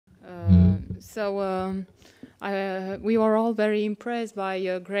We were all very impressed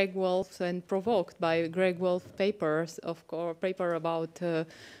by Greg Wolf's and provoked by Greg Wolf's papers, paper about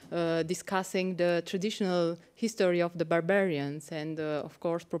discussing the traditional history of the barbarians, and of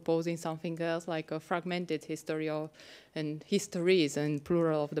course proposing something else like a fragmented history and histories and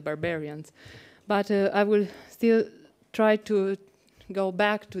plural of the barbarians. But I will still try to go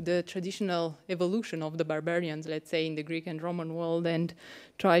back to the traditional evolution of the barbarians, let's say, in the Greek and Roman world, and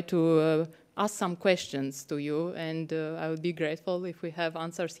try to ask some questions to you, and I would be grateful if we have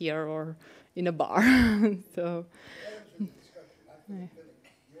answers here or in a bar. So,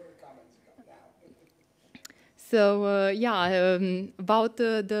 about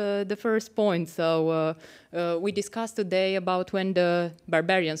the first point. So we discussed today about when the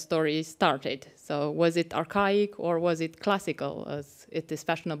barbarian story started. So was it archaic or was it classical, as it is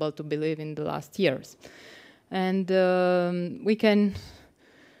fashionable to believe in the last years? And we can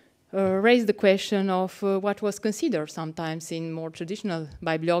raise the question of what was considered sometimes in more traditional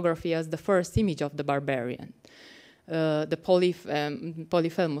bibliography as the first image of the barbarian. The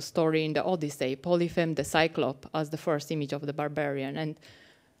Polyphemus story in the Odyssey, Polyphem the Cyclope as the first image of the barbarian. And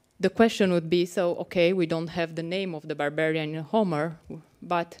the question would be, so, okay, we don't have the name of the barbarian in Homer,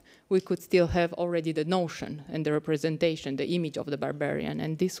 but we could still have already the notion and the representation, the image of the barbarian.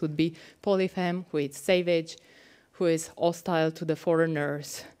 And this would be Polyphem, who is savage, who is hostile to the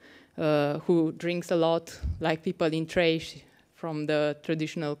foreigners, who drinks a lot, like people in Thrace from the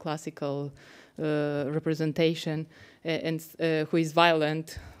traditional classical representation, and who is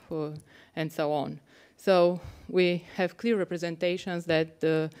violent, and so on. So we have clear representations that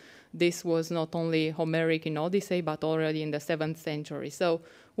this was not only Homeric in Odyssey, but already in the 7th century. So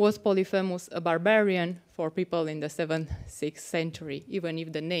was Polyphemus a barbarian for people in the 7th, 6th century, even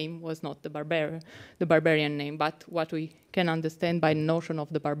if the name was not the barbarian name, but what we can understand by the notion of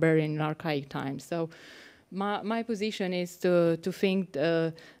the barbarian in archaic times. So my position is to think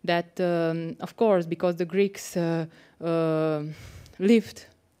that, of course, because the Greeks lived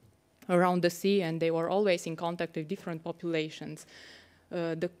around the sea and they were always in contact with different populations,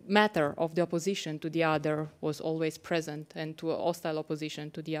 the matter of the opposition to the other was always present, and to a hostile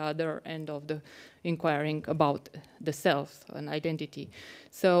opposition to the other, and of the inquiring about the self and identity.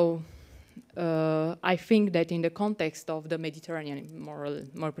 So I think that in the context of the Mediterranean,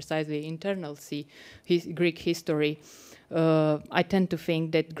 more precisely internal sea, Greek history, I tend to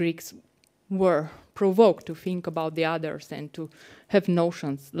think that Greeks were provoked to think about the others and to have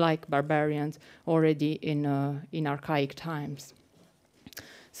notions like barbarians already in archaic times.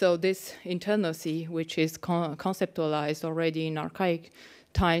 So this internal sea, which is conceptualized already in archaic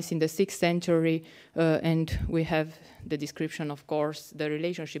times in the 6th century, and we have the description, of course, the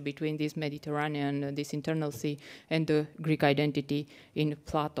relationship between this Mediterranean, this internal sea, and the Greek identity in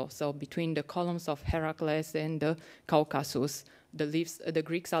Plato. So between the columns of Heracles and the Caucasus, the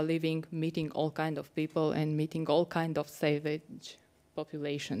Greeks are living, meeting all kinds of people and meeting all kinds of savage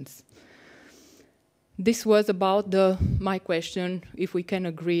populations. This was about my question, if we can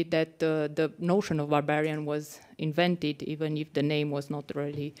agree that the notion of barbarian was invented, even if the name was not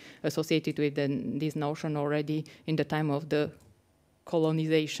really associated with this notion already in the time of the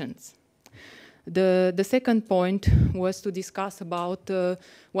colonizations. The second point was to discuss about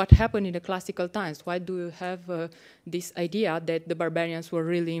what happened in the classical times. Why do you have this idea that the barbarians were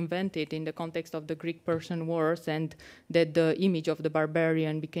really invented in the context of the Greek Persian Wars, and that the image of the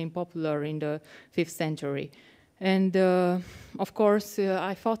barbarian became popular in the 5th century? And of course,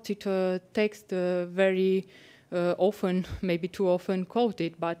 I thought it text very often, maybe too often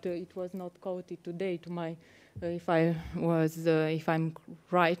quoted, but it was not quoted today to my if I'm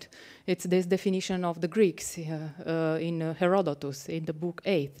right, it's this definition of the Greeks in Herodotus in the book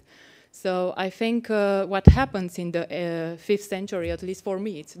 8. So I think what happens in the 5th century, at least for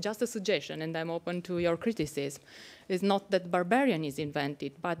me, it's just a suggestion, and I'm open to your criticism, is not that barbarian is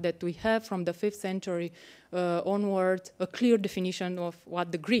invented, but that we have from the 5th century onward a clear definition of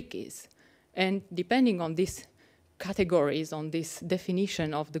what the Greek is. And depending on this categories, on this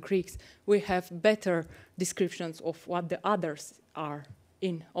definition of the Greeks, we have better descriptions of what the others are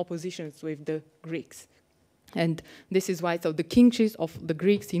in oppositions with the Greeks. And this is why, so the kingship of the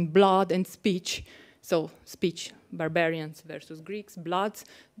Greeks in blood and speech, so speech, barbarians versus Greeks, blood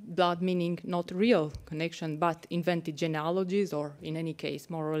meaning not real connection, but invented genealogies, or in any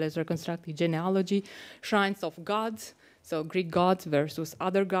case, more or less reconstructed genealogy, shrines of gods, so Greek gods versus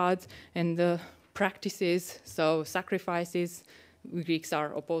other gods, and practices, so sacrifices. Greeks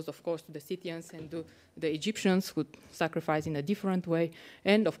are opposed, of course, to the Scythians and to the Egyptians, who sacrifice in a different way.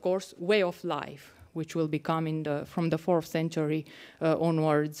 And, of course, way of life, which will become from the 4th century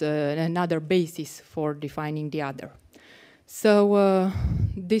onwards another basis for defining the other. So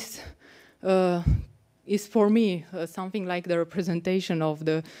this is for me something like the representation of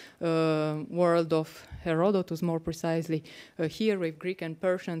the world of Herodotus, more precisely here with Greek and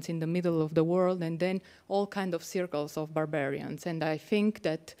Persians in the middle of the world, and then all kind of circles of barbarians. And I think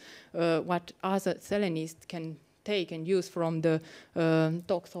that what us as Hellenists can take and use from the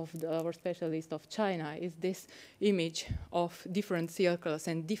talks of our specialist of China is this image of different circles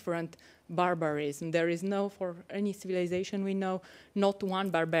and different barbarism. There is no, for any civilization we know, not one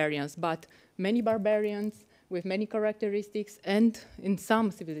barbarians, but many barbarians with many characteristics, and in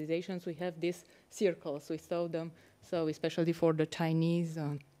some civilizations we have these circles. We saw them, so especially for the Chinese,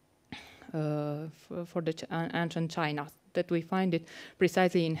 for the ancient China, that we find it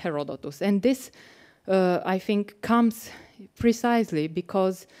precisely in Herodotus. And this, I think, comes precisely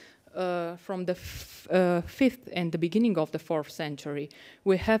because from the 5th and the beginning of the 4th century,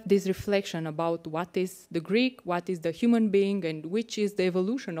 we have this reflection about what is the Greek, what is the human being, and which is the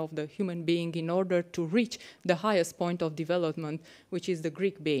evolution of the human being in order to reach the highest point of development, which is the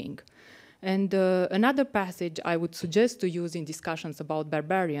Greek being. And another passage I would suggest to use in discussions about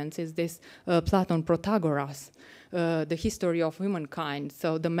barbarians is this Platon Protagoras, the history of humankind.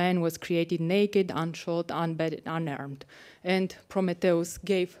 So the man was created naked, unshod, unbedded, unarmed. And Prometheus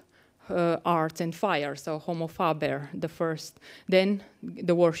gave arts and fire, so Homo faber, the first. Then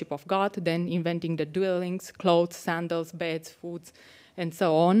the worship of God, then inventing the dwellings, clothes, sandals, beds, foods, and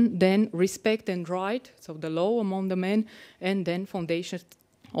so on. Then respect and right, so the law among the men, and then foundations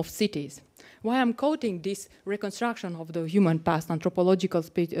of cities. Why I'm quoting this reconstruction of the human past, anthropological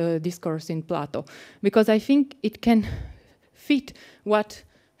discourse in Plato? Because I think it can fit what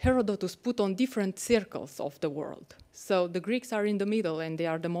Herodotus put on different circles of the world. So the Greeks are in the middle and they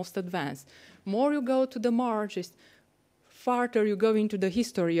are the most advanced. More you go to the margins, farther you go into the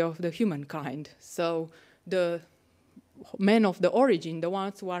history of the humankind. So the men of the origin, the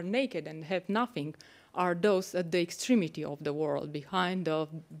ones who are naked and have nothing, are those at the extremity of the world, behind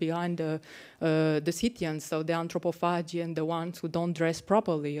the Scythians, so the anthropophagy, and the ones who don't dress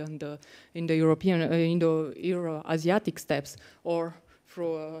properly in the European, Euro-Asiatic steppes, or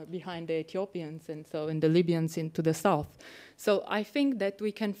through behind the Ethiopians, and so in the Libyans into the south. So I think that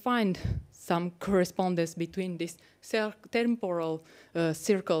we can find some correspondence between these temporal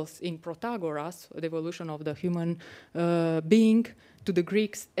circles in Protagoras, the evolution of the human being, to the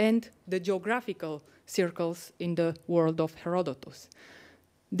Greeks, and the geographical circles in the world of Herodotus.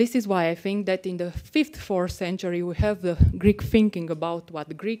 This is why I think that in the 5th, 4th century we have the Greek thinking about what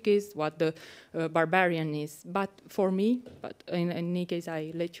the Greek is, what the barbarian is. But for me, but in any case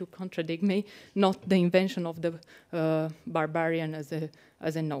I let you contradict me, not the invention of the barbarian as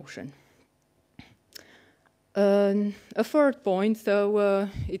a notion. A third point, so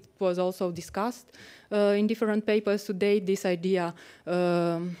it was also discussed in different papers today, this idea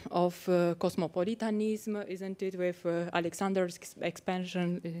of cosmopolitanism, isn't it, with Alexander's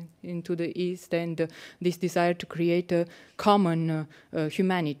expansion into the East, and this desire to create a common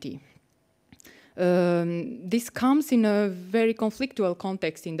humanity. This comes in a very conflictual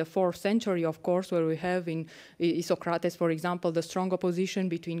context in the 4th century, of course, where we have in Isocrates, for example, the strong opposition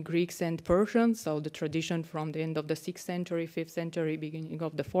between Greeks and Persians, so the tradition from the end of the 6th century, 5th century, beginning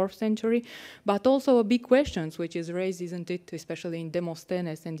of the 4th century, but also a big question which is raised, isn't it, especially in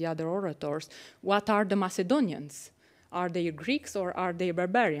Demosthenes and the other orators, what are the Macedonians? Are they Greeks or are they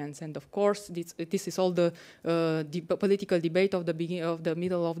barbarians? And of course, this is all the political debate of the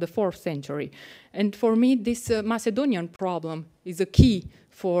middle of the 4th century. And for me, this Macedonian problem is a key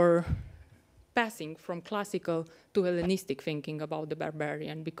for passing from classical to Hellenistic thinking about the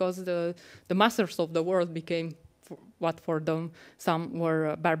barbarian, because the masters of the world became what for them some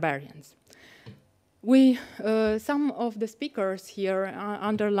were barbarians. Some of the speakers here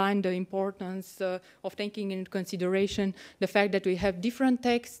underline the importance of taking into consideration the fact that we have different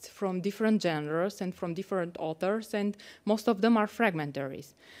texts from different genres and from different authors, and most of them are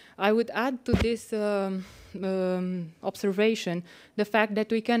fragmentaries. I would add to this observation the fact that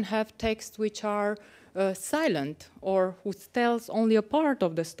we can have texts which are silent or who tells only a part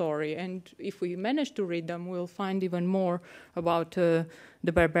of the story, and if we manage to read them, we'll find even more about the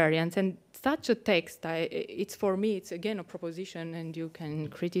barbarians. And such a text, it's for me, it's again a proposition, and you can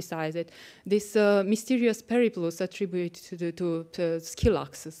criticize it. This mysterious periplus attributed to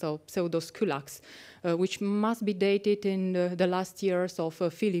Scylax, so pseudo-Scylax, which must be dated in the last years of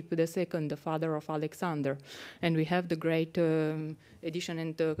Philip II, the father of Alexander. And we have the great edition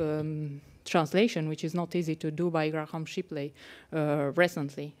and translation, which is not easy to do, by Graham Shipley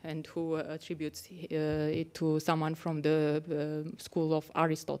recently, and who attributes it to someone from the school of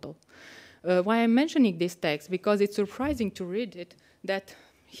Aristotle. Why I'm mentioning this text? Because it's surprising to read it that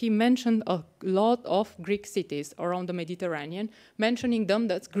he mentioned a lot of Greek cities around the Mediterranean, mentioning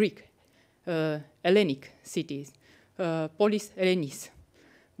them as Greek, Hellenic cities, polis Hellenis.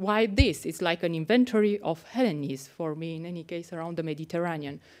 Why this? It's like an inventory of Hellenes for me, in any case, around the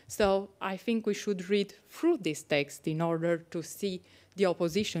Mediterranean. So I think we should read through this text in order to see the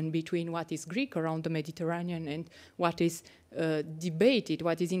opposition between what is Greek around the Mediterranean and what is debated,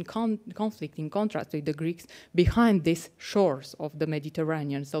 what is in conflict, in contrast with the Greeks, behind these shores of the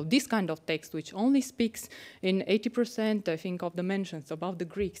Mediterranean. So this kind of text, which only speaks in 80%, I think, of the mentions about the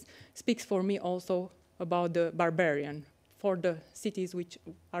Greeks, speaks for me also about the barbarian, for the cities which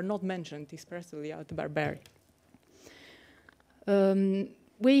are not mentioned expressly at the barbarian.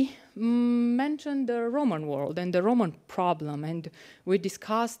 We mentioned the Roman world and the Roman problem, and we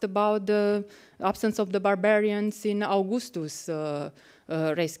discussed about the absence of the barbarians in Augustus'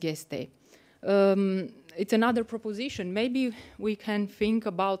 res gestae. It's another proposition. Maybe we can think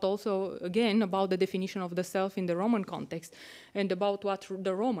about also, again, about the definition of the self in the Roman context and about what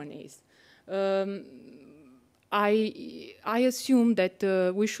the Roman is. I assume that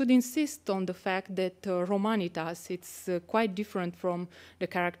we should insist on the fact that Romanitas, it's quite different from the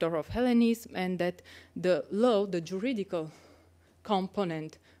character of Hellenism, and that the law, the juridical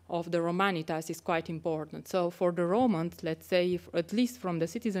component of the Romanitas is quite important. So for the Romans, let's say, if, at least from the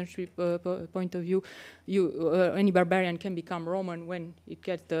citizenship point of view, any barbarian can become Roman when it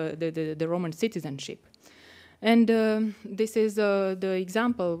gets the Roman citizenship. And this is the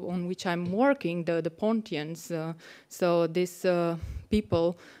example on which I'm working, the Pontians. So these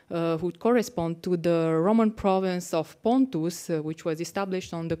people who correspond to the Roman province of Pontus, which was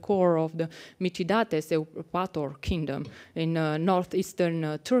established on the core of the Mithridates Eupator kingdom in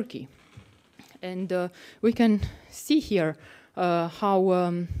northeastern Turkey. And we can see here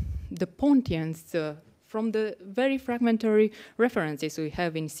how the Pontians, from the very fragmentary references we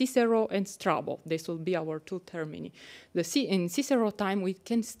have in Cicero and Strabo. This will be our two termini. In Cicero time, we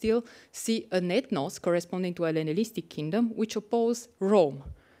can still see an ethnos corresponding to a Hellenistic kingdom, which oppose Rome.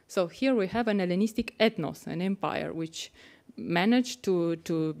 So here we have an Hellenistic ethnos, an empire, which managed to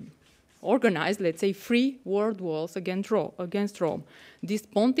organize, let's say, free world wars against Rome. These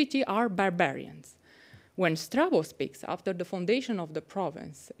Pontiti are barbarians. When Strabo speaks after the foundation of the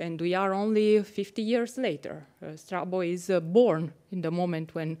province, and we are only 50 years later, Strabo is born in the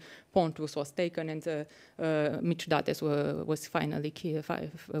moment when Pontus was taken and Mithridates was finally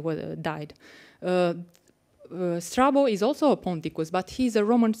died. Strabo is also a Ponticus, but he's a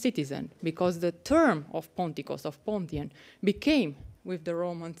Roman citizen, because the term of Ponticus, of Pontian, became with the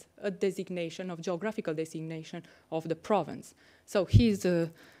Romans a designation of geographical designation of the province. So he's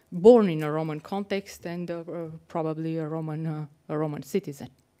born in a Roman context and probably a Roman citizen.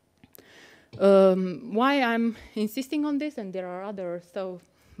 Why I'm insisting on this, and there are other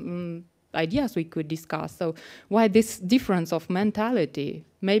ideas we could discuss. So why this difference of mentality?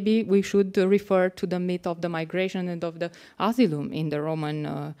 Maybe we should refer to the myth of the migration and of the asylum in the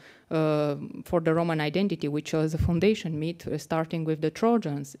Roman, for the Roman identity, which was a foundation myth starting with the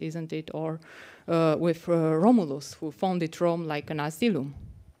Trojans, isn't it? Or with Romulus, who founded Rome like an asylum.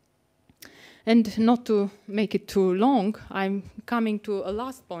 And not to make it too long, I'm coming to a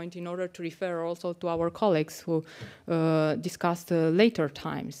last point in order to refer also to our colleagues who discussed later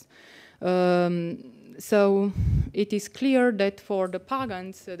times. So it is clear that for the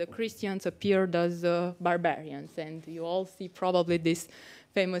pagans, the Christians appeared as barbarians. And you all see probably this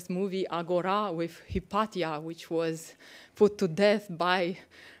famous movie Agora with Hypatia, which was put to death by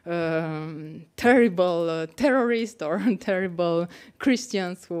terrible terrorists or terrible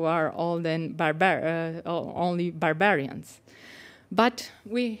Christians who are all then only barbarians. But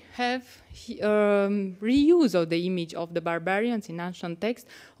we have reuse of the image of the barbarians in ancient texts,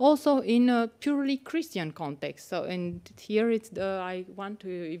 also in a purely Christian context. So, and here it's I want to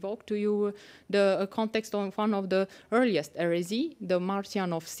evoke to you the context of one of the earliest heresy, the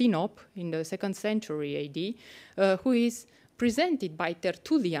Marcion of Sinop in the 2nd century AD, who is presented by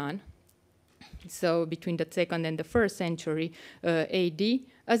Tertullian, so between the 2nd and the 1st century AD,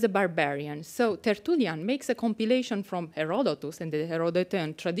 as a barbarian. So Tertullian makes a compilation from Herodotus and the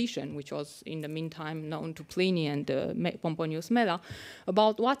Herodotean tradition, which was in the meantime known to Pliny and Pomponius Mela,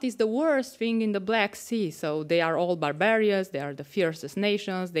 about what is the worst thing in the Black Sea. So they are all barbarians, they are the fiercest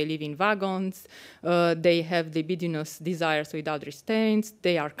nations, they live in wagons, they have libidinous desires without restraints,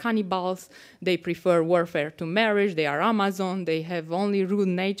 they are cannibals, they prefer warfare to marriage, they are Amazon, they have only rude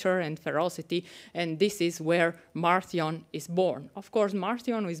nature and ferocity, and this is where Marcion is born. Of course,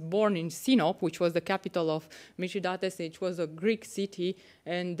 Marcion was born in Sinop, which was the capital of Mithridates, which was a Greek city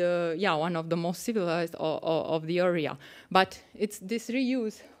and one of the most civilized of the area. But it's this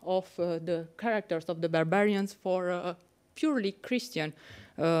reuse of the characters of the barbarians for purely Christian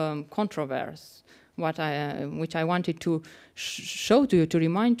controversy, which I wanted to show to you, to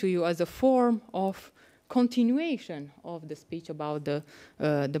remind to you as a form of continuation of the speech about the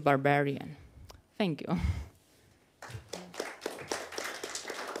barbarian. Thank you.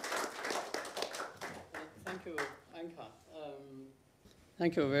 Thank you, Anca.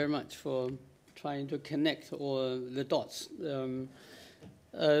 Thank you very much for trying to connect all the dots.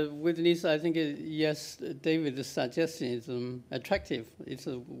 With this, I think, yes, David's suggestion is attractive. It's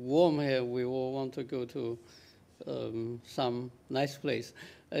warm here. We all want to go to some nice place.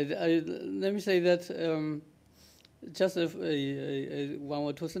 Let me say that just one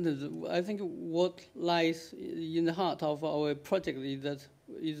or two sentences. I think what lies in the heart of our project is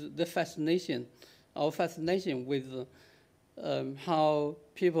the fascination, our fascination with how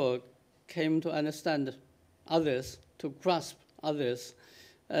people came to understand others, to grasp others.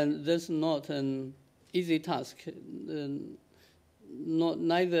 And that's not an easy task,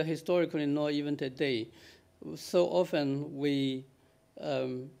 neither historically nor even today. So often we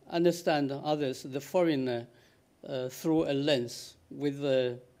understand others, the foreigner, through a lens with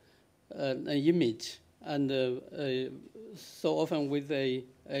an image, and so often with a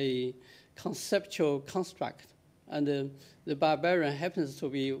conceptual construct. And the barbarian happens to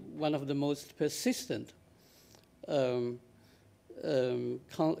be one of the most persistent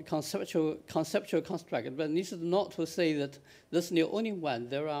conceptual construct. But this is not to say that this is the only one.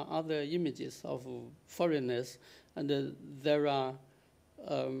 There are other images of foreigners, and there are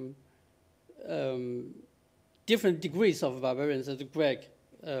different degrees of barbarians, as Greg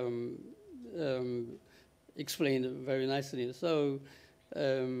explained very nicely. So,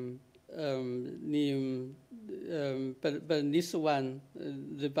 but this one,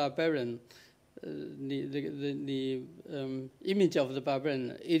 the barbarian, the image of the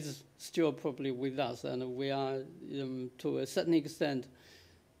barbarian is still probably with us, and we are, to a certain extent,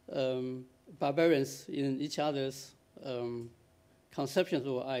 barbarians in each other's conceptions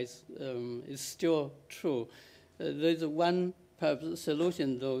of eyes. Is still true. There's one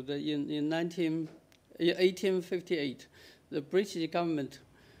solution, though, that in 1858, the British government,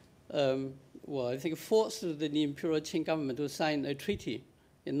 I think forced the Imperial Qing government to sign a treaty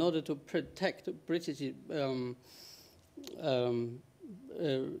in order to protect British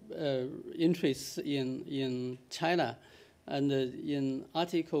interests in China. And in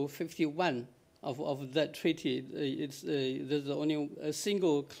Article 51 of that treaty, there's only a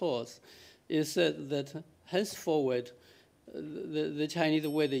single clause. It said that henceforward, the Chinese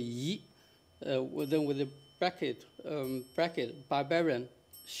word "yi," then with the bracket, barbarian,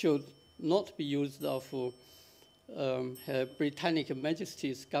 should not be used of Her Britannic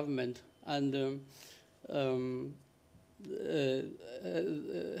Majesty's government and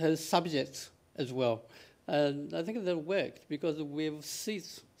her subjects as well. And I think that worked because we've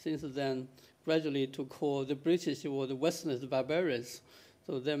ceased since then gradually to call the British or the Westerners barbarians.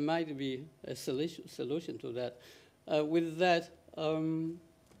 So there might be a solution to that. With that,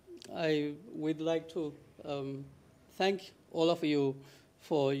 I would like to thank all of you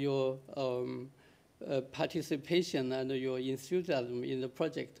for your participation and your enthusiasm in the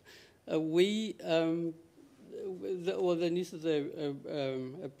project. This is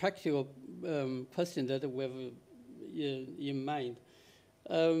a practical question that we have in mind.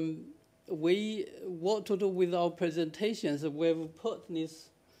 What to do with our presentations? We've put this.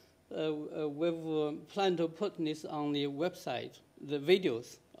 We've planned to put this on the website, the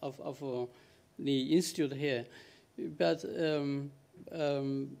videos of the institute here, but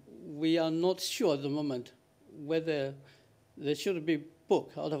we are not sure at the moment whether there should be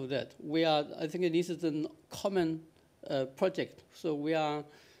book out of that. I think this is a common project, so we are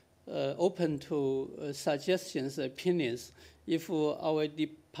open to suggestions, opinions. If our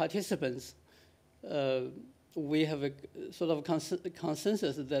participants, we have a sort of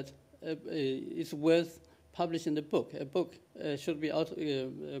consensus that it's worth publishing the book. A book should be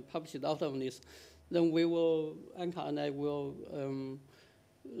published out of this. Then we will, Anca and I will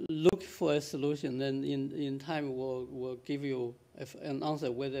look for a solution. Then in time we'll give you an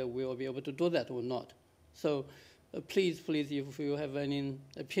answer whether we will be able to do that or not. So please, if you have any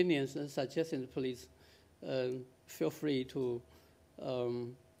opinions and suggestions, please feel free to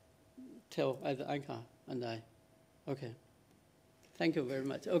tell either Anca and I. Okay. Thank you very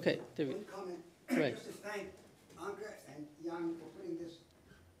much. Okay, David. One comment. Right. Just to thank Anca and Yang for putting this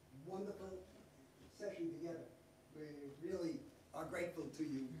wonderful session together. We really are grateful to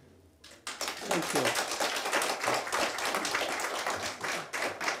you. Thank you.